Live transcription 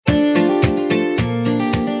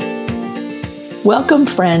Welcome,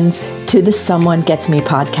 friends, to the Someone Gets Me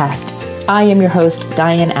podcast. I am your host,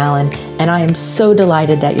 Diane Allen, and I am so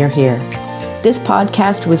delighted that you're here. This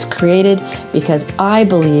podcast was created because I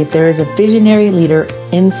believe there is a visionary leader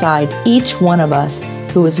inside each one of us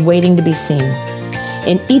who is waiting to be seen.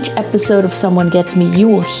 In each episode of Someone Gets Me, you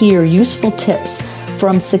will hear useful tips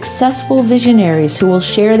from successful visionaries who will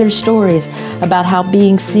share their stories about how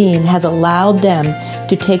being seen has allowed them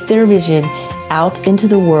to take their vision out into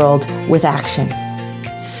the world with action.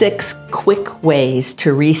 6 quick ways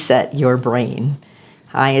to reset your brain.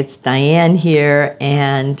 Hi, it's Diane here,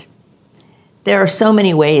 and there are so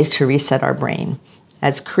many ways to reset our brain.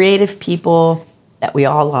 As creative people that we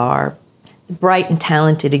all are, bright and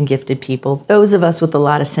talented and gifted people, those of us with a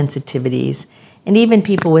lot of sensitivities, and even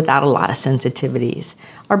people without a lot of sensitivities,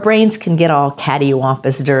 our brains can get all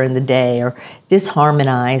cattywampus during the day or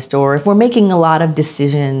disharmonized, or if we're making a lot of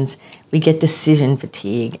decisions, we get decision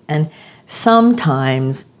fatigue. And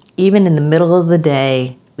sometimes, even in the middle of the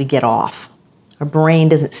day, we get off. Our brain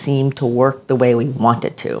doesn't seem to work the way we want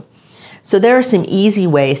it to. So there are some easy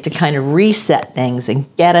ways to kind of reset things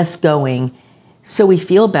and get us going so we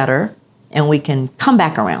feel better and we can come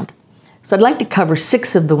back around. So I'd like to cover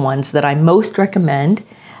 6 of the ones that I most recommend.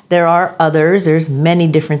 There are others, there's many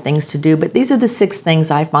different things to do, but these are the 6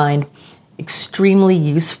 things I find extremely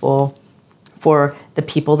useful for the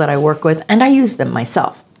people that I work with, and I use them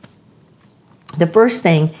myself. The first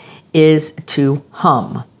thing is to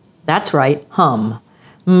hum. That's right, hum.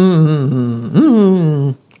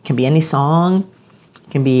 It can be any song.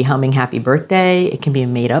 It can be humming Happy Birthday. It can be a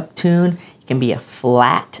made-up tune. It can be a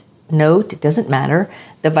flat note. It doesn't matter.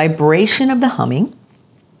 The vibration of the humming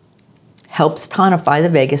helps tonify the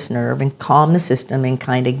vagus nerve and calm the system and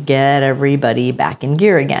kind of get everybody back in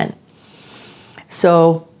gear again.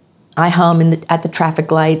 So I hum at the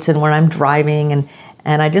traffic lights and when I'm driving,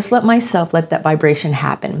 and I just let that vibration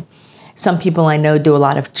happen. Some people I know do a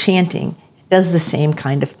lot of chanting. It does the same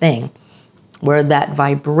kind of thing, where that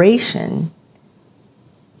vibration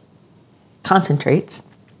concentrates,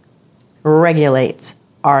 regulates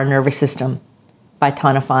our nervous system by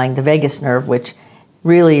tonifying the vagus nerve, which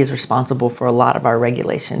really is responsible for a lot of our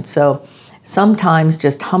regulation. So sometimes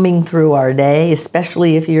just humming through our day,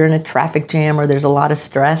 especially if you're in a traffic jam or there's a lot of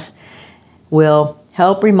stress, will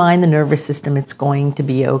help remind the nervous system it's going to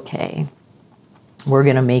be okay. We're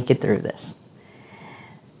going to make it through this.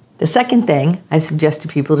 The second thing I suggest to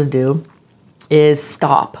people to do is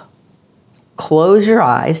stop. Close your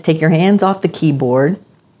eyes, take your hands off the keyboard.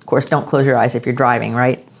 Of course, don't close your eyes if you're driving,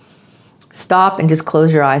 right? Stop and just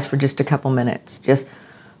close your eyes for just a couple minutes. Just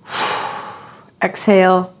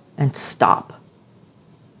exhale and stop.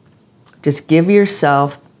 Just give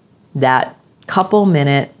yourself that couple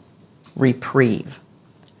minute reprieve.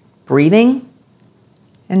 Breathing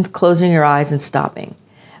and closing your eyes and stopping.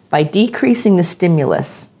 By decreasing the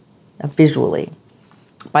stimulus visually,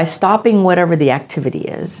 by stopping whatever the activity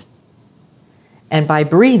is, and by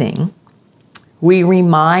breathing, we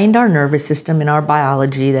remind our nervous system and our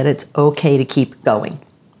biology that it's okay to keep going.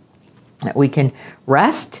 That we can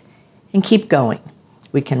rest and keep going.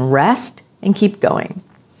 We can rest and keep going.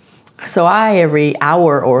 So I, every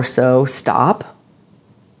hour or so, stop,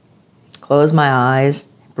 close my eyes,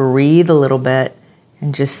 breathe a little bit,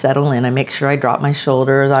 and just settle in. I make sure I drop my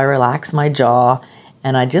shoulders, I relax my jaw,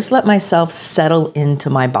 and I just let myself settle into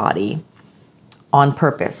my body on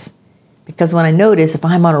purpose. Because when I notice if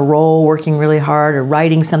I'm on a roll, working really hard or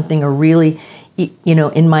writing something or really,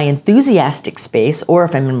 in my enthusiastic space, or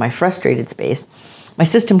if I'm in my frustrated space, my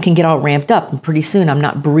system can get all ramped up and pretty soon I'm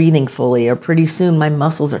not breathing fully, or pretty soon my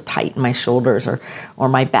muscles are tight in my shoulders or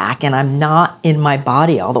my back and I'm not in my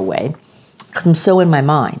body all the way because I'm so in my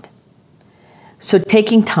mind. So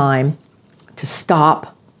taking time to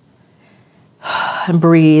stop and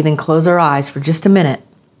breathe and close our eyes for just a minute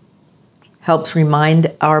helps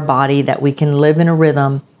remind our body that we can live in a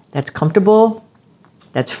rhythm that's comfortable,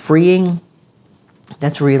 that's freeing,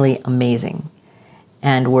 that's really amazing.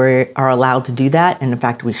 And we are allowed to do that, and in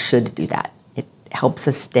fact, we should do that. It helps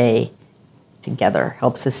us stay together,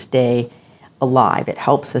 helps us stay alive, it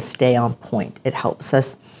helps us stay on point, it helps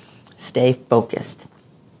us stay focused.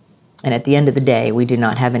 And at the end of the day, we do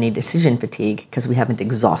not have any decision fatigue because we haven't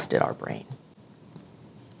exhausted our brain.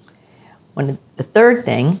 The third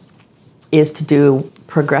thing is to do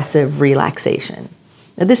progressive relaxation.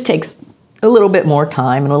 Now, this takes a little bit more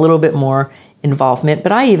time and a little bit more involvement,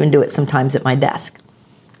 but I even do it sometimes at my desk.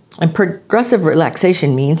 And progressive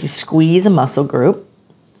relaxation means you squeeze a muscle group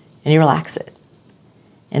and you relax it.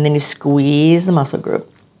 And then you squeeze the muscle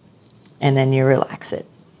group and then you relax it.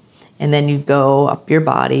 And then you go up your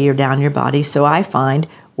body or down your body. So I find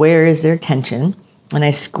where is there tension, and I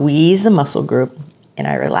squeeze the muscle group and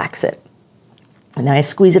I relax it. And then I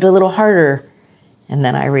squeeze it a little harder and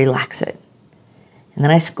then I relax it. And then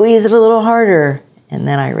I squeeze it a little harder and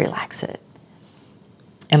then I relax it.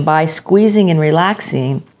 And by squeezing and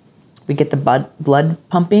relaxing, we get the blood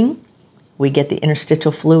pumping, we get the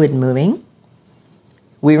interstitial fluid moving.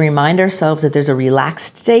 We remind ourselves that there's a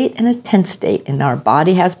relaxed state and a tense state, and our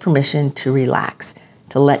body has permission to relax,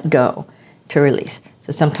 to let go, to release.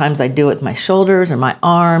 So sometimes I do it with my shoulders or my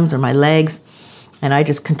arms or my legs, and I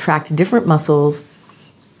just contract different muscles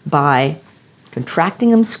by contracting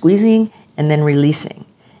them, squeezing, and then releasing.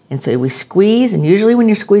 And so we squeeze, and usually when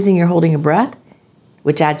you're squeezing, you're holding your breath,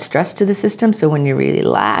 which adds stress to the system. So when you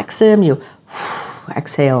relax them, you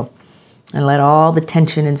exhale and let all the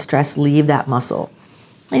tension and stress leave that muscle.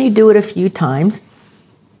 And you do it a few times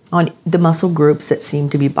on the muscle groups that seem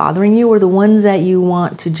to be bothering you, or the ones that you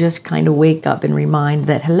want to just kind of wake up and remind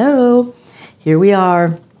that, hello, here we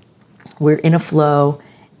are, we're in a flow,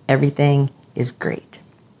 everything is great.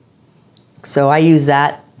 So I use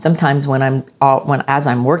that sometimes as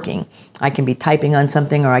I'm working. I can be typing on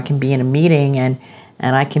something, or I can be in a meeting and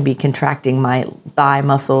I can be contracting my thigh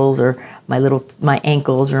muscles or my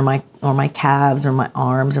ankles or my calves or my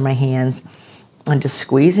arms or my hands. And just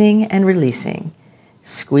squeezing and releasing,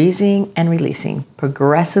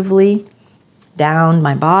 progressively down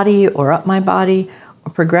my body or up my body,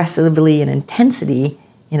 or progressively in intensity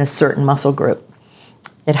in a certain muscle group.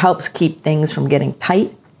 It helps keep things from getting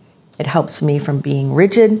tight. It helps me from being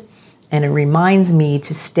rigid, and it reminds me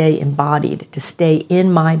to stay embodied, to stay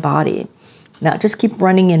in my body, not just keep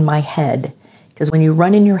running in my head. Because when you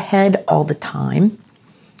run in your head all the time,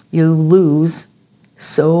 you lose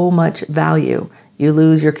so much value. You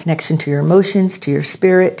lose your connection to your emotions, to your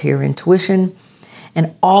spirit, to your intuition.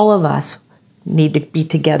 And all of us need to be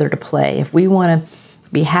together to play. If we want to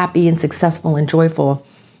be happy and successful and joyful,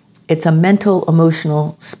 it's a mental,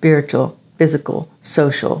 emotional, spiritual, physical,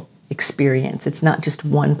 social experience. It's not just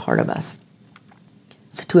one part of us.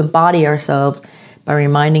 So to embody ourselves by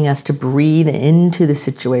reminding us to breathe into the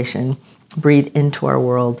situation, breathe into our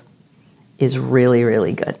world, is really,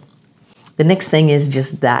 really good. The next thing is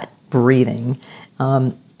just that breathing.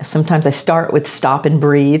 Sometimes I start with stop and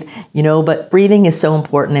breathe, but breathing is so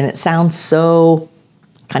important, and it sounds so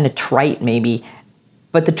kind of trite maybe,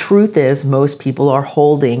 but the truth is most people are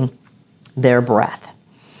holding their breath.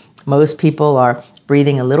 Most people are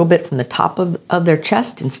breathing a little bit from the top of their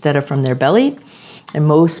chest instead of from their belly, and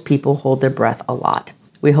most people hold their breath a lot.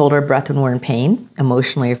 We hold our breath when we're in pain,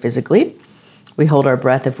 emotionally or physically. We hold our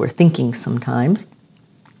breath if we're thinking sometimes.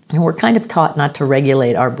 And we're kind of taught not to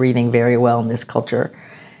regulate our breathing very well in this culture.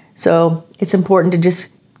 So it's important to just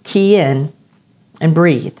key in and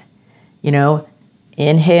breathe.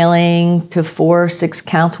 Inhaling to 4 or 6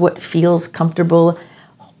 counts, what feels comfortable,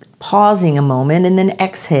 pausing a moment, and then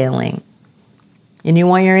exhaling. And you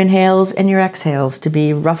want your inhales and your exhales to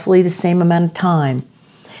be roughly the same amount of time.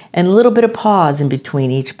 And a little bit of pause in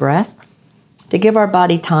between each breath to give our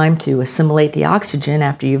body time to assimilate the oxygen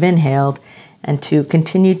after you've inhaled, and to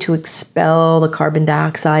continue to expel the carbon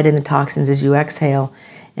dioxide and the toxins as you exhale,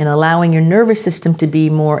 and allowing your nervous system to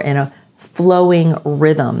be more in a flowing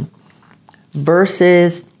rhythm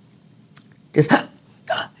versus just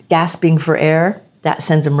gasping for air. That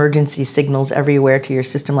sends emergency signals everywhere to your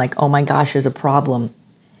system like, oh my gosh, there's a problem.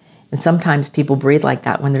 And sometimes people breathe like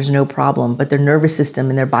that when there's no problem, but their nervous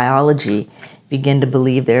system and their biology begin to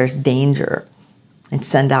believe there's danger and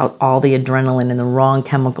send out all the adrenaline and the wrong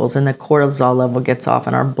chemicals, and the cortisol level gets off,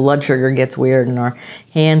 and our blood sugar gets weird, and our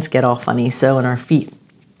hands get all funny, and our feet.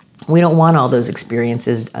 We don't want all those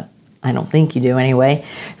experiences. I don't think you do anyway.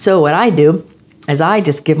 So what I do is I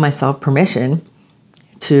just give myself permission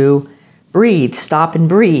to breathe, stop and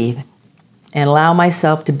breathe, and allow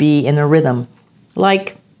myself to be in the rhythm,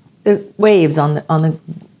 like the waves on the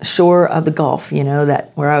shore of the Gulf,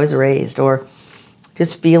 that where I was raised, or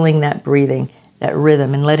just feeling that breathing, that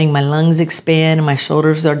rhythm, and letting my lungs expand and my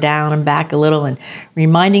shoulders are down and back a little, and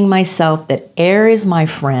reminding myself that air is my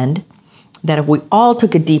friend, that if we all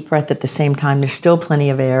took a deep breath at the same time, there's still plenty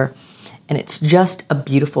of air, and it's just a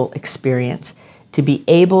beautiful experience to be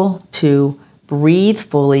able to breathe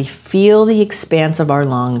fully, feel the expanse of our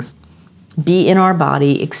lungs, be in our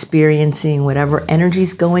body, experiencing whatever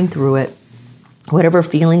energy's going through it, whatever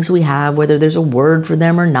feelings we have, whether there's a word for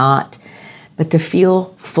them or not, but to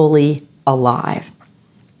feel fully alive.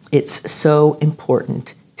 It's so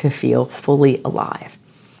important to feel fully alive.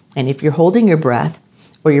 And if you're holding your breath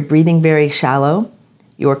or you're breathing very shallow,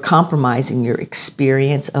 you're compromising your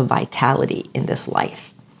experience of vitality in this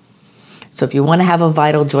life. So if you want to have a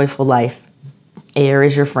vital, joyful life, Air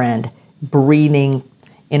is your friend. Breathing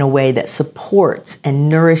in a way that supports and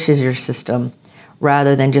nourishes your system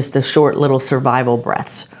rather than just the short little survival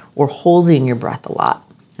breaths or holding your breath a lot.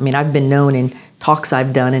 I mean, I've been known in talks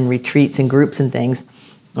I've done in retreats and groups and things,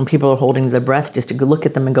 when people are holding their breath, just to go look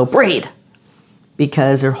at them and go, breathe,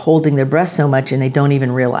 because they're holding their breath so much and they don't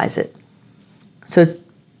even realize it. So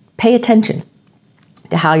pay attention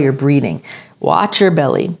to how you're breathing. Watch your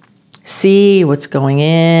belly. See what's going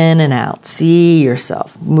in and out. See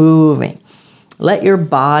yourself moving. Let your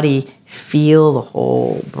body feel the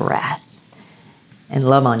whole breath and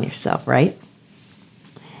love on yourself, right?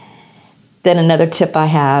 Then another tip I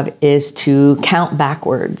have is to count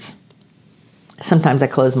backwards. Sometimes I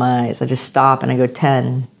close my eyes. I just stop and I go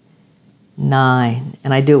 10, 9,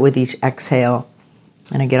 and I do it with each exhale.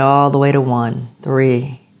 And I get all the way to 1,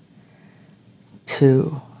 3,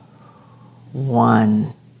 2,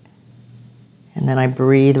 1. And then I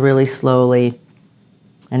breathe really slowly.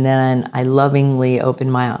 And then I lovingly open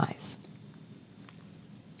my eyes.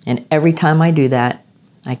 And every time I do that,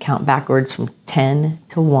 I count backwards from 10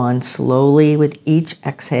 to 1 slowly with each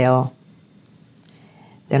exhale.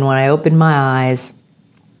 Then when I open my eyes,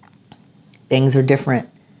 things are different.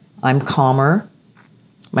 I'm calmer.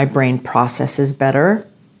 My brain processes better.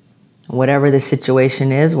 Whatever the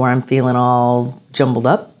situation is where I'm feeling all jumbled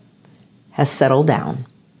up has settled down.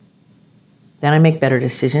 Then I make better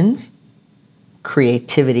decisions.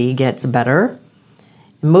 Creativity gets better.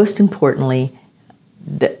 And most importantly,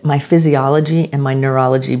 my physiology and my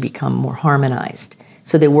neurology become more harmonized.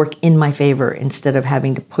 So they work in my favor instead of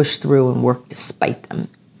having to push through and work despite them.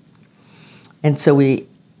 And so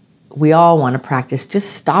we all want to practice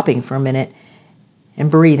just stopping for a minute and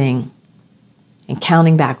breathing and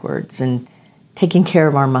counting backwards and taking care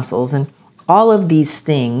of our muscles and all of these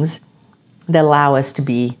things that allow us to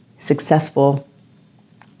be successful,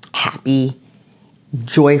 happy,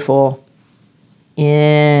 joyful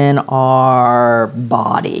in our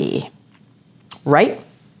body, right?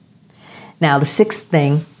 Now, the sixth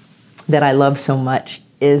thing that I love so much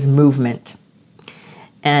is movement.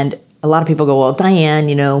 And a lot of people go, well, Diane,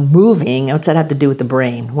 moving, what's that have to do with the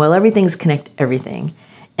brain? Well, everything's connected to everything.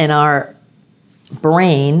 And our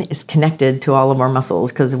brain is connected to all of our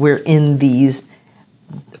muscles because we're in these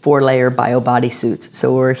 4-layer bio bodysuits.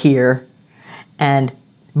 So we're here, and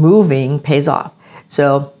moving pays off.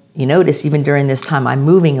 So you notice even during this time, I'm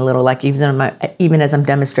moving a little, like even as I'm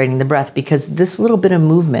demonstrating the breath, because this little bit of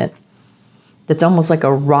movement that's almost like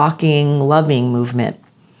a rocking, loving movement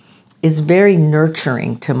is very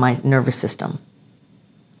nurturing to my nervous system,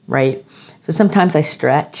 right? So sometimes I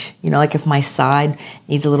stretch, like if my side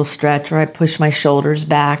needs a little stretch, or I push my shoulders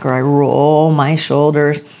back, or I roll my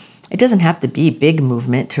shoulders. It doesn't have to be big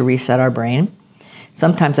movement to reset our brain.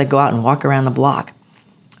 Sometimes I go out and walk around the block.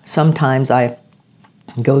 Sometimes I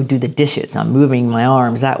go do the dishes. I'm moving my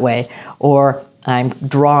arms that way, or I'm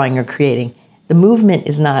drawing or creating. The movement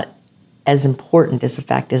is not as important as the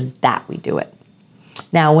fact is that we do it.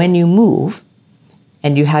 Now, when you move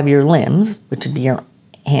and you have your limbs, which would be your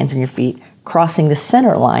hands and your feet, crossing the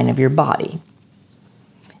center line of your body,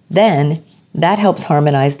 then that helps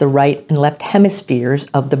harmonize the right and left hemispheres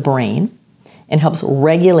of the brain and helps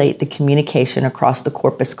regulate the communication across the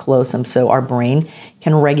corpus callosum so our brain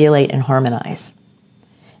can regulate and harmonize.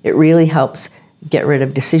 It really helps get rid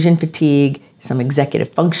of decision fatigue, some executive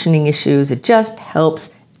functioning issues. It just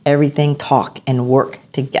helps everything talk and work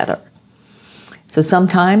together. So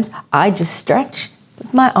sometimes I just stretch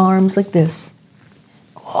with my arms like this.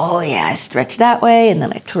 Oh yeah, I stretch that way, and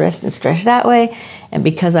then I twist and stretch that way. And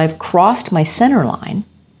because I've crossed my center line,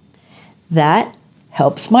 that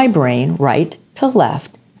helps my brain, right to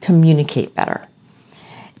left, communicate better.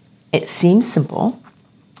 It seems simple,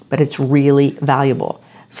 but it's really valuable.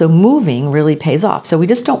 So moving really pays off. So we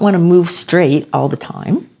just don't want to move straight all the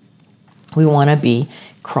time. We want to be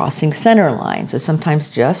crossing center line. So sometimes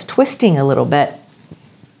just twisting a little bit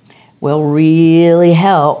will really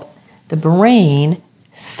help the brain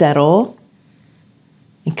settle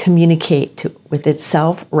and communicate with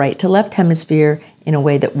itself, right to left hemisphere, in a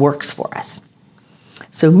way that works for us.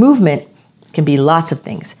 So movement can be lots of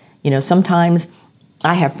things. Sometimes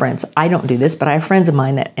I have friends, I don't do this, but I have friends of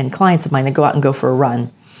mine and clients of mine that go out and go for a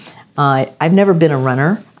run. I've never been a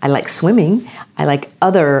runner. I like swimming. I like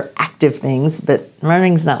other active things, but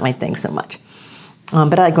running's not my thing so much.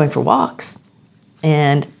 But I like going for walks,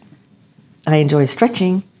 and I enjoy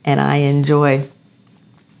stretching, and I enjoy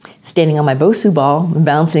standing on my Bosu ball,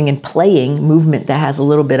 bouncing and playing movement that has a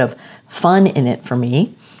little bit of fun in it for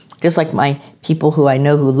me. Just like my people who I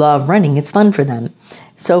know who love running, it's fun for them.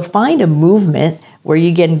 So find a movement where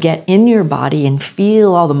you can get in your body and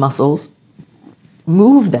feel all the muscles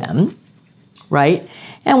move them, right?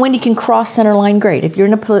 And when you can cross center line, great. If you're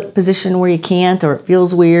in a position where you can't, or it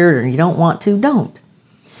feels weird, or you don't want to, don't.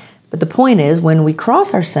 But the point is, when we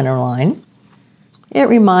cross our center line, it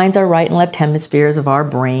reminds our right and left hemispheres of our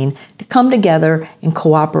brain to come together and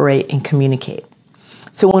cooperate and communicate.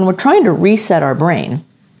 So when we're trying to reset our brain,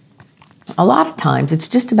 a lot of times it's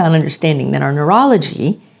just about understanding that our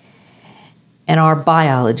neurology and our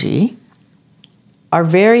biology are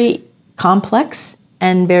very complex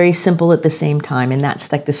and very simple at the same time. And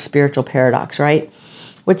that's like the spiritual paradox, right?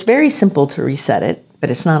 Well, it's very simple to reset it, but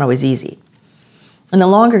it's not always easy. And the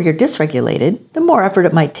longer you're dysregulated, the more effort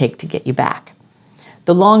it might take to get you back.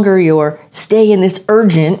 The longer you're stay in this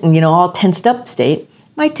urgent and, all tensed up state,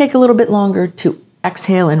 might take a little bit longer to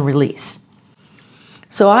exhale and release.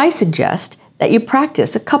 So I suggest that you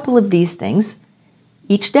practice a couple of these things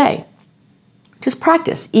each day. Just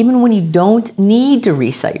practice, even when you don't need to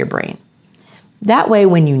reset your brain. That way,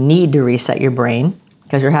 when you need to reset your brain,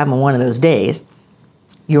 because you're having one of those days,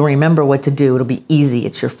 you'll remember what to do. It'll be easy.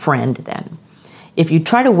 It's your friend then. If you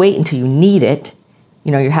try to wait until you need it,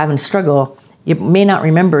 you're having a struggle, you may not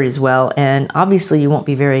remember it as well, and obviously you won't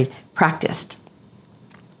be very practiced.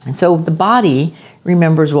 And so the body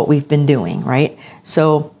remembers what we've been doing, right?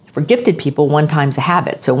 So for gifted people, one time's a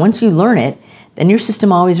habit. So once you learn it, then your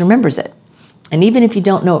system always remembers it. And even if you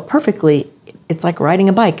don't know it perfectly, it's like riding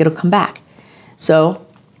a bike, it'll come back. So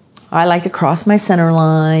I like to cross my center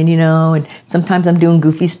line, and sometimes I'm doing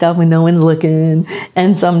goofy stuff when no one's looking,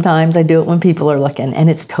 and sometimes I do it when people are looking, and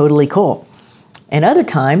it's totally cool. And other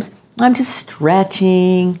times, I'm just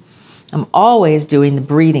stretching. I'm always doing the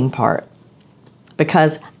breathing part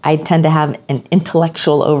because I tend to have an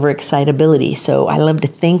intellectual overexcitability. So I love to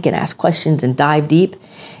think and ask questions and dive deep.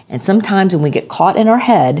 And sometimes when we get caught in our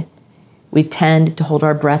head, we tend to hold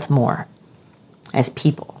our breath more as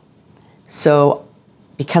people. So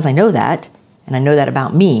because I know that, and I know that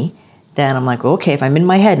about me, then I'm like, well, okay, if I'm in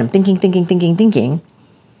my head and I'm thinking,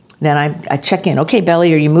 then I check in. Okay,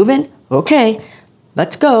 belly, are you moving? Okay,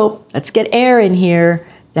 let's go. Let's get air in here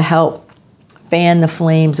to help fan the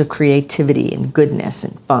flames of creativity and goodness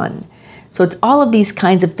and fun. So it's all of these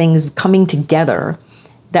kinds of things coming together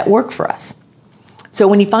that work for us. So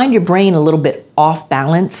when you find your brain a little bit off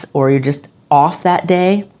balance, or you're just off that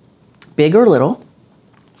day, big or little,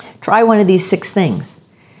 try one of these 6 things.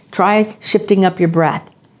 Try shifting up your breath.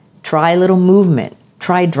 Try a little movement.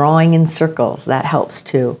 Try drawing in circles. That helps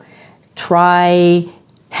too. Try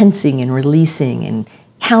tensing and releasing and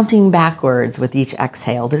counting backwards with each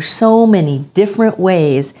exhale. There's so many different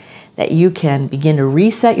ways that you can begin to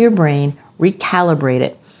reset your brain, recalibrate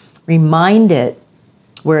it, remind it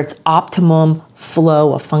where its optimum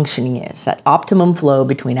flow of functioning is, that optimum flow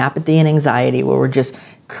between apathy and anxiety where we're just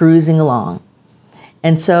cruising along.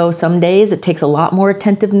 And so some days it takes a lot more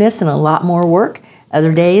attentiveness and a lot more work.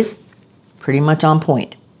 Other days, pretty much on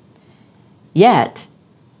point. Yet,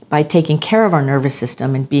 by taking care of our nervous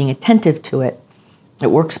system and being attentive to it,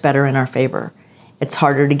 it works better in our favor. It's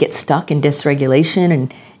harder to get stuck in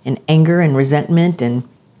dysregulation and anger and resentment and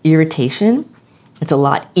irritation. It's a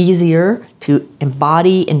lot easier to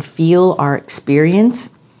embody and feel our experience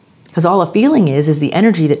because all a feeling is the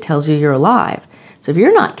energy that tells you you're alive. So if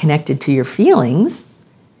you're not connected to your feelings,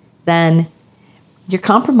 then you're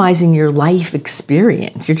compromising your life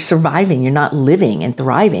experience. You're surviving, you're not living and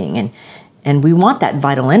thriving. And we want that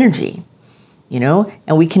vital energy,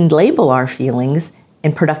 and we can label our feelings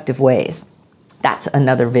in productive ways. That's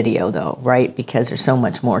another video though, right? Because there's so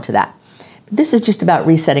much more to that. But this is just about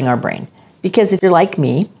resetting our brain. Because if you're like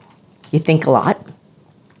me, you think a lot,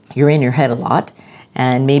 you're in your head a lot,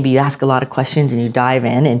 and maybe you ask a lot of questions and you dive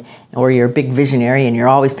in, or you're a big visionary and you're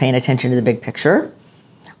always paying attention to the big picture.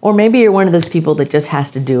 Or maybe you're one of those people that just has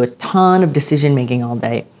to do a ton of decision making all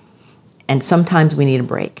day. And sometimes we need a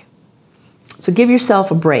break. So give yourself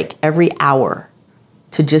a break every hour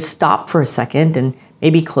to just stop for a second and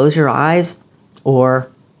maybe close your eyes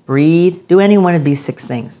or breathe. Do any one of these 6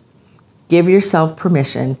 things. Give yourself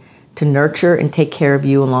permission to nurture and take care of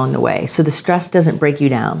you along the way. So the stress doesn't break you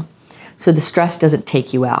down. So the stress doesn't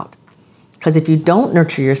take you out. Because if you don't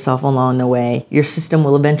nurture yourself along the way, your system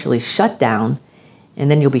will eventually shut down and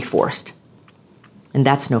then you'll be forced. And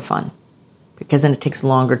that's no fun because then it takes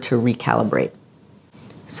longer to recalibrate.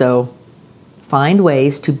 So find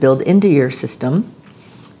ways to build into your system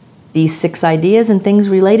these 6 ideas and things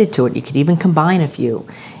related to it. You could even combine a few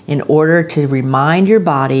in order to remind your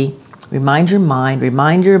body, remind your mind,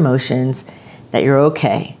 remind your emotions that you're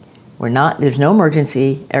okay. There's no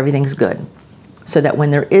emergency, everything's good. So that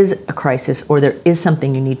when there is a crisis or there is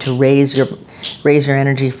something you need to raise your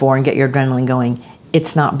energy for and get your adrenaline going,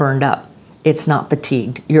 it's not burned up. it's not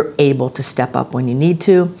fatigued. You're able to step up when you need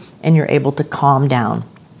to, and you're able to calm down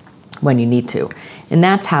when you need to. And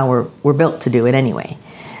that's how we're built to do it anyway.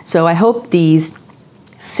 So I hope these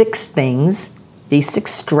 6 things, these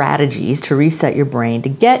 6 strategies to reset your brain, to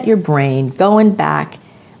get your brain going back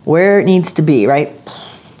where it needs to be, right?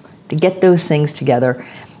 To get those things together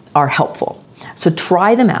are helpful. So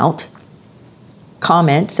try them out.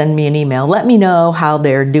 Comment, send me an email. Let me know how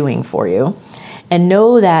they're doing for you. And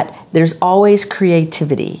know that there's always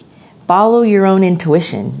creativity. Follow your own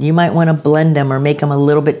intuition. You might want to blend them or make them a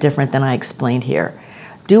little bit different than I explained here.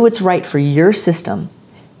 Do what's right for your system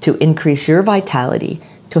to increase your vitality,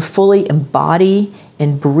 to fully embody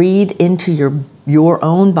and breathe into your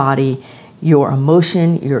own body, your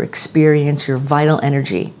emotion, your experience, your vital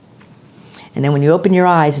energy. And then when you open your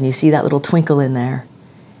eyes and you see that little twinkle in there,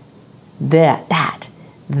 that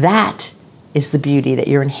is the beauty that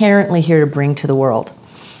you're inherently here to bring to the world.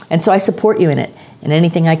 And so I support you in it, and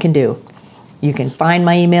anything I can do. You can find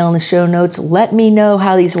my email in the show notes. Let me know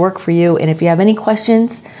how these work for you. And if you have any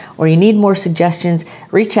questions or you need more suggestions,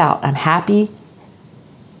 reach out. I'm happy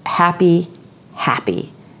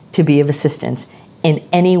to be of assistance in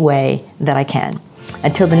any way that I can.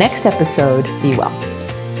 Until the next episode, be well.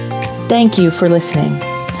 Thank you for listening.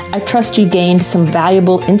 I trust you gained some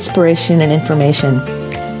valuable inspiration and information.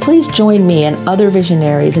 Please join me and other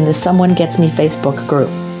visionaries in the Someone Gets Me Facebook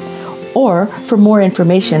group. Or for more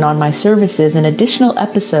information on my services and additional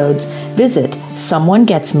episodes, visit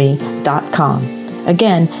someonegetsme.com.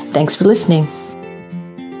 Again, thanks for listening.